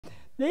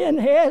Then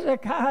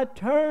Hezekiah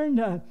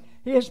turned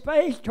his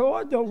face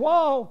toward the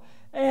wall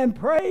and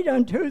prayed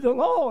unto the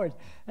Lord.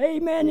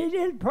 Amen. He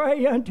didn't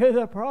pray unto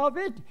the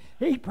prophet.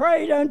 He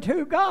prayed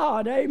unto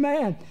God.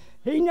 Amen.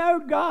 He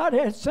knew God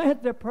had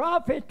sent the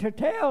prophet to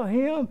tell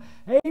him,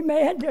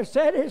 amen, to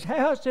set his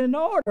house in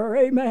order.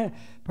 Amen.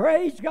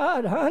 Praise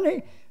God,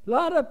 honey. A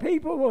lot of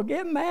people will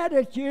get mad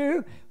at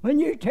you when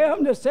you tell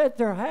them to set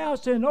their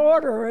house in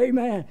order.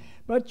 Amen.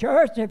 But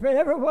church, if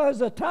ever was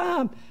a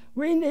time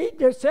we need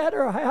to set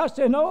our house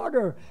in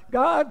order,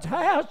 God's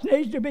house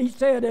needs to be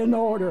set in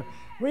order.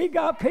 We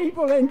got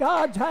people in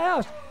God's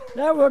house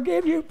that will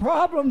give you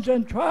problems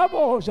and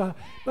troubles,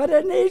 but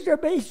it needs to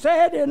be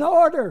set in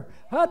order.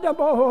 You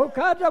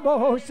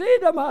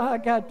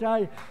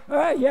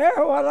hear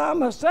what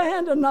I'm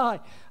saying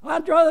tonight?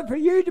 I'd rather for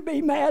you to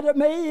be mad at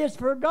me is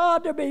for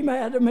God to be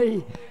mad at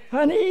me.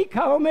 And He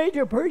called me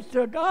to preach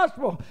the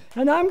gospel,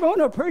 and I'm going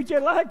to preach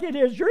it like it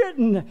is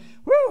written.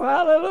 Woo,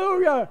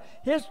 hallelujah.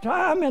 It's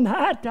time and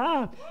high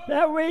time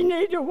that we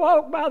need to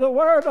walk by the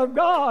word of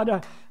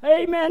God.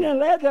 Amen. And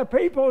let the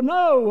people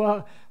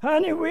know,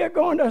 honey, we're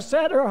going to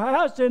set our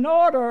house in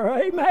order.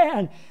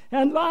 Amen.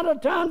 And a lot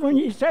of times when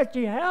you set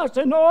your house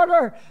in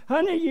order,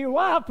 honey, your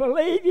wife will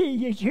leave you,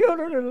 your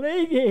children will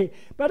leave you.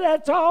 But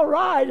that's all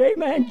right.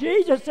 Amen.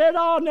 Jesus said,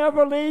 I'll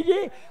never leave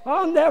you.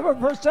 I'll never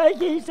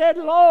forsake you. He said,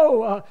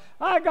 lo,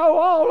 I go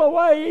all the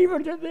way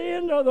even to the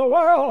end of the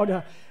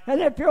world. And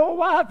if your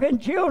wife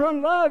and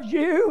children loves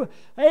you,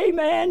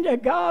 amen,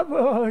 that God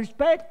will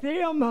respect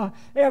them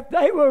if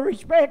they will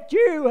respect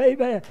you.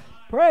 Amen.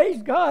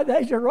 Praise God.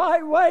 There's a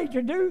right way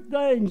to do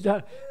things,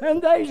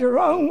 and there's a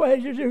wrong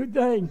way to do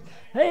things.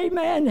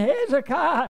 Amen. Hezekiah